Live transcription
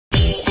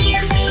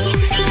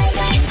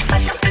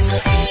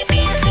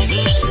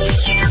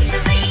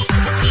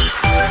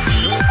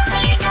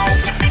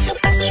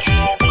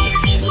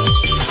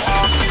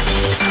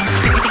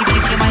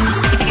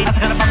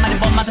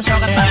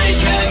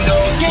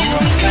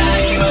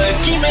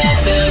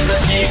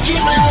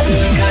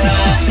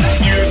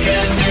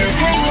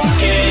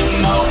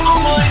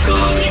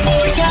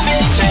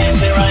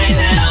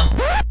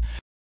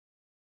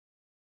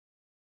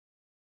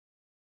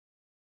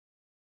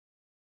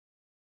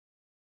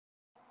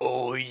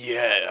Oh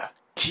yeah,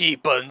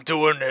 keep on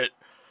doing it.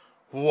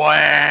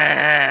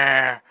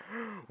 Wah,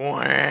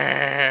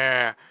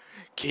 wah.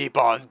 Keep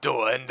on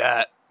doing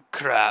that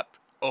crap.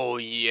 Oh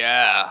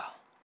yeah.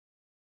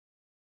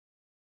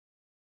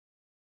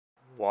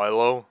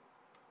 Milo,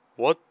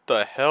 what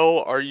the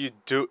hell are you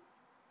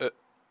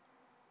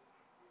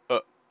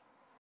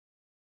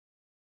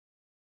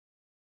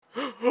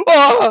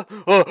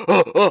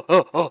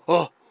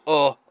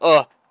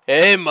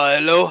Hey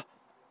Milo,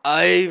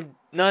 I'm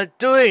not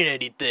doing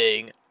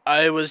anything.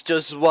 I was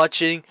just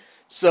watching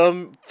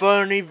some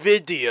funny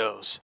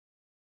videos.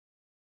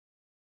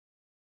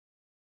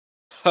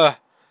 Huh,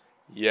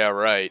 yeah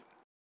right.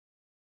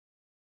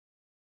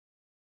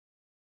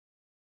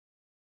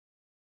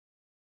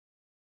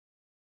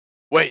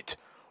 Wait,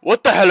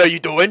 what the hell are you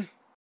doing?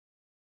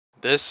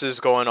 This is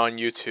going on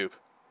YouTube.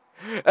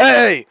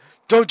 Hey,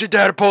 don't you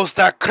dare post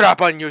that crap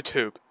on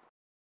YouTube.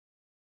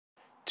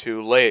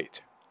 Too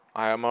late.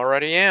 I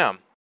already am.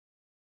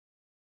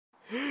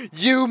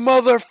 You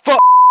motherfucker!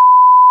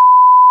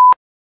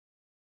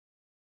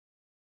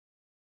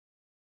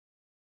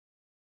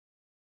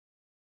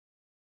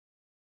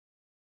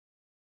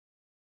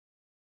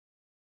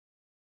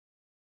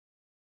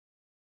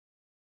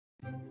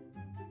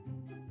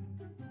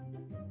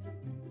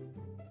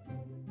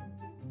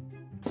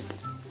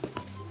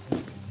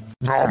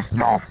 Nom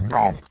nom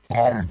nom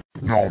nom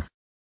nom.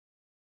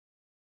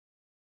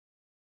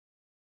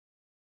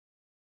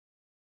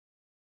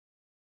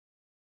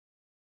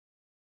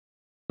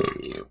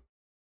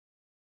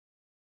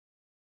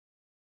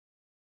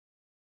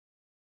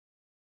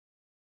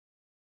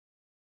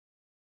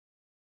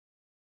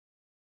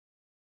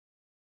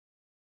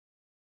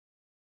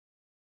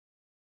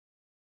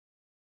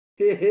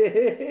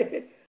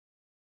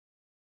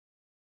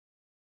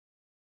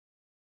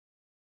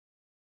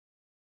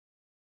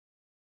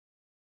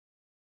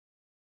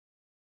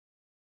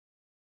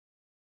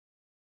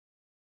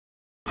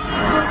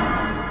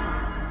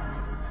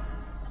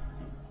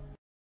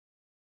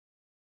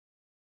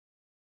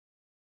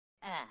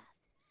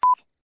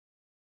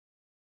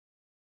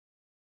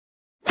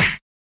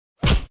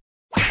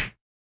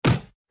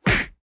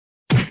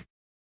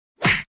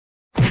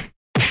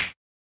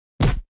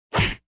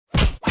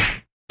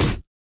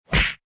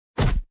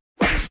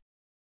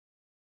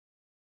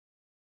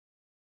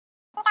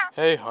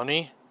 Hey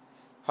honey,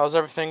 how's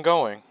everything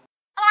going?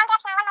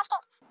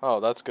 Oh,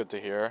 that's good to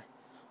hear.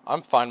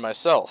 I'm fine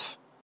myself.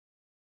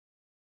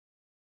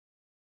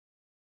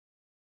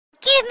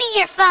 Give me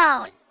your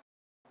phone!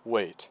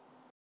 Wait.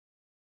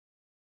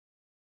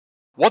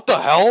 What the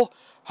hell?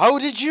 How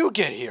did you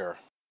get here?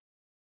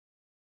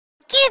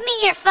 Give me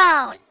your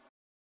phone!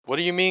 What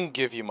do you mean,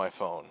 give you my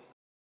phone?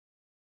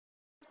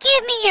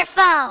 Give me your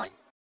phone!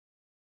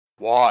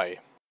 Why?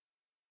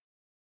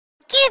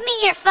 Give me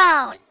your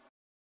phone!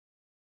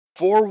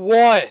 For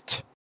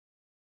what?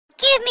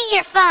 Give me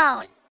your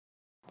phone!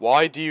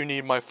 Why do you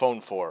need my phone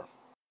for?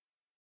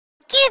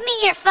 Give me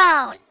your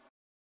phone!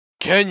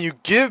 Can you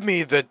give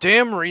me the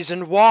damn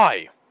reason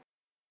why?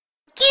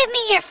 Give me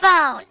your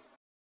phone!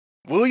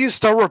 Will you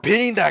start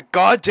repeating that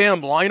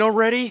goddamn line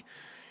already?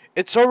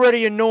 It's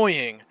already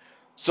annoying.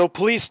 So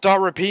please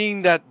start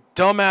repeating that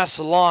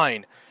dumbass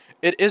line.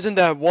 It isn't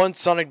that one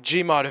Sonic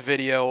Gmod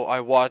video I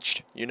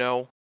watched, you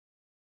know.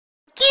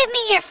 Give me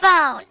your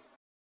phone!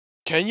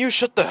 Can you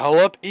shut the hell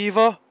up,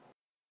 Eva?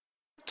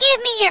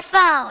 Give me your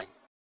phone!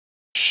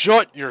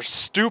 Shut your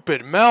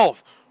stupid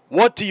mouth!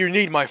 What do you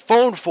need my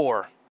phone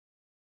for?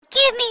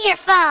 Give me your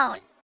phone!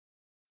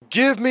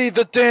 Give me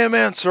the damn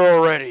answer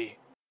already!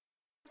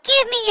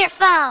 Give me your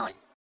phone!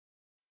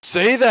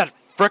 Say that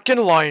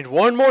frickin' line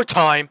one more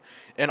time,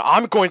 and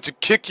I'm going to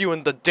kick you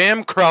in the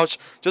damn crouch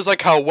just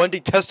like how Wendy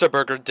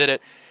Testaburger did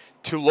it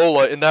to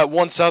Lola in that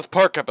one South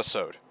Park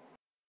episode.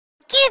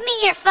 Give me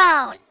your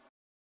phone!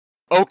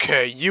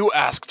 Okay, you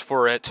asked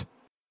for it.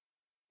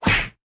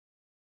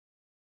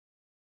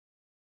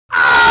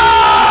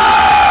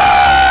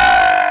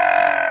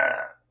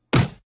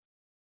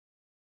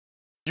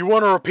 You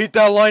want to repeat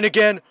that line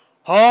again,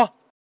 huh?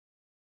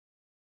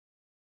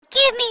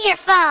 Give me your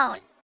phone!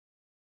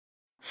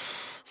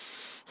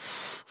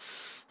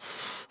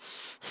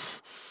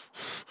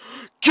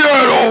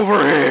 Get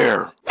over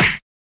here!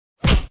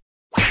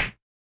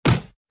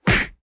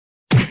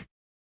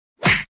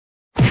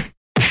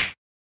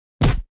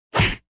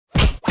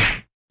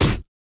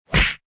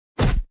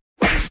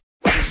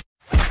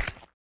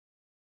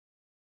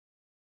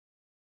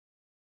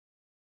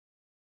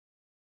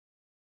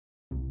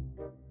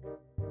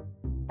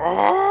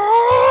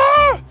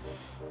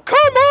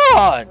 Come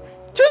on!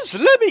 Just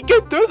let me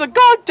get through the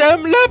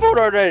goddamn level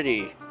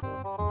already!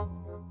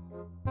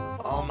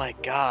 Oh my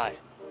god.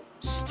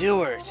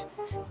 Stuart,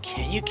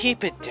 can you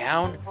keep it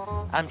down?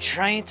 I'm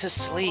trying to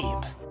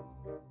sleep.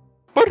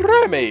 But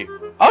Remy,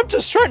 I'm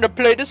just trying to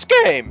play this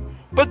game,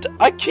 but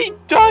I keep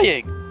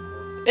dying.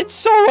 It's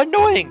so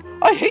annoying.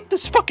 I hate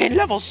this fucking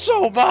level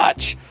so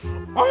much.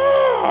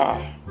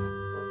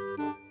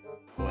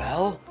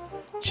 Well,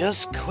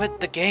 just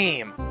quit the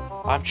game.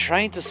 I'm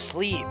trying to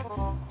sleep.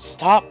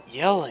 Stop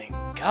yelling.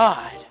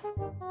 God.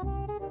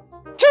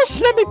 Just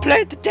let me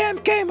play the damn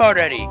game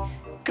already!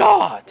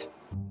 God!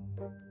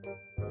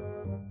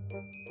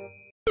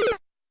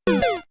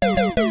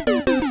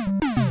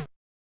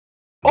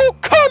 Oh,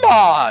 come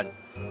on!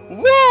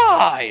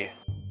 Why?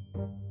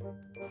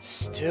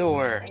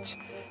 Stewart,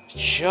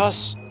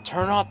 just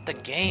turn off the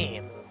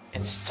game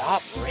and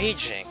stop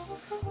raging.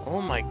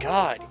 Oh my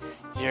god,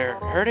 you're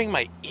hurting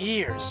my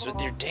ears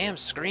with your damn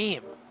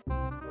scream.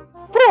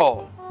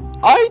 Bro,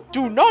 I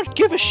do not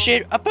give a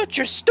shit about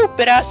your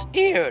stupid ass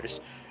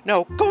ears.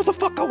 Now go the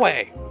fuck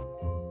away.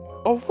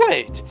 Oh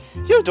wait,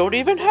 you don't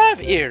even have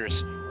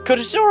ears,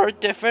 cause you're a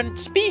different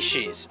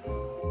species.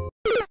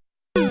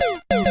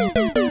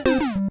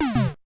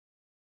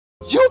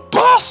 You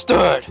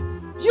bastard!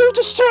 You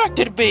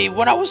distracted me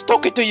when I was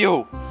talking to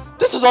you!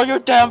 This is all your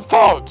damn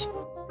fault!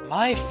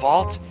 My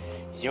fault?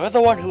 You're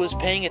the one who was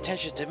paying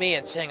attention to me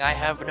and saying I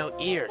have no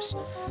ears.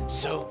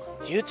 So,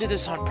 you did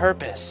this on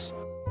purpose.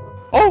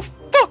 Oh,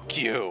 fuck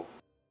you!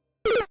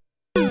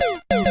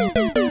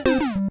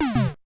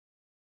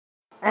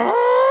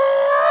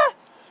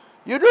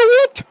 You know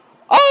what?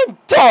 I'm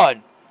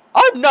done!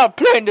 I'm not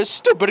playing this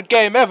stupid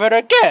game ever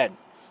again!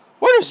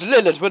 Where is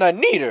Lilith when I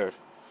need her?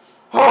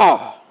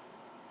 Ah.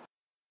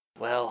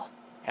 Well,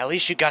 at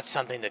least you got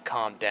something to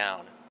calm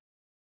down.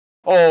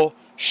 Oh,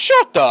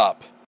 shut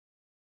up!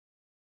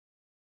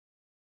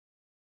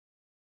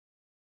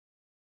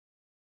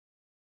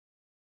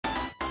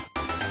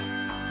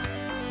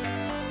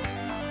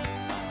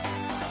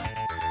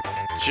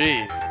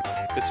 Gee,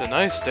 it's a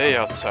nice day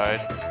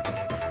outside,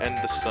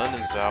 and the sun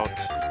is out,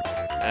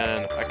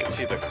 and I can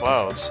see the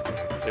clouds.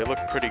 They look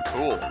pretty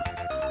cool.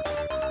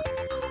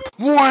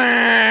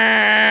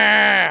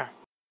 Wah!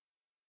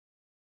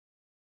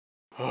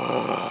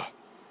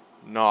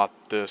 Not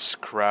this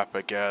crap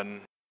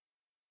again.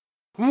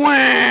 Wah!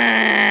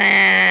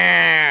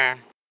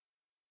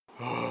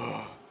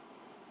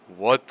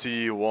 What do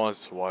you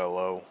want,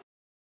 Milo?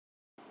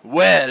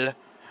 Well,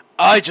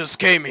 I just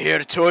came here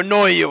to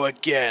annoy you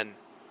again.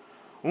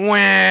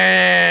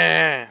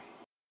 Wah!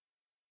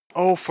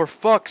 Oh, for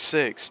fuck's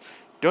sakes.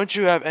 Don't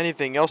you have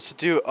anything else to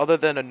do other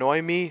than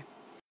annoy me?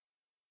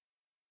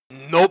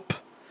 Nope.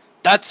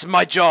 That's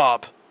my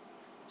job.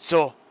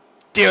 So,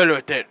 deal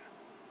with it.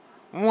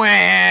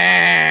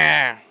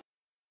 Wah!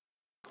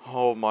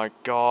 Oh my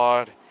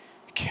god.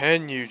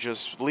 Can you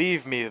just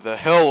leave me the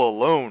hell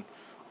alone?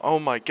 Oh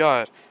my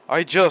god.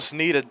 I just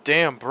need a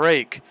damn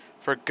break.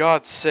 For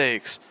God's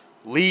sakes,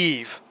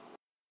 leave.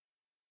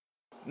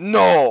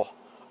 No,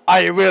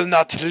 I will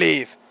not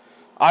leave.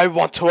 I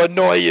want to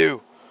annoy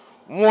you.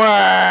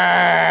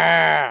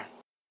 Wah!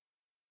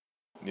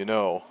 You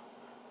know,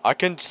 I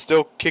can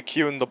still kick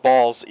you in the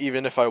balls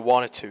even if I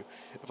wanted to,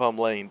 if I'm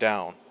laying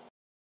down.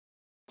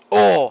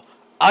 Oh,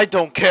 I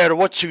don't care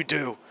what you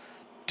do.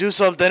 Do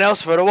something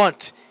else for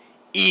once,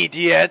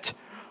 idiot.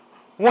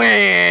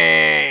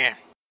 Wah!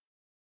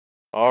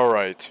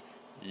 Alright,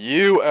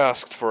 you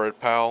asked for it,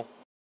 pal.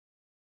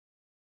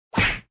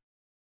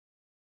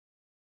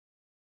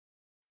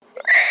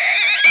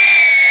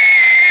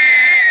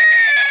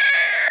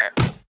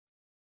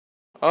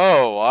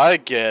 Oh, I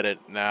get it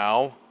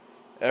now.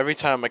 Every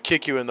time I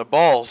kick you in the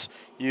balls,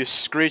 you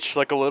screech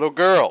like a little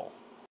girl.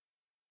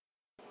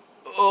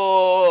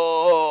 Oh.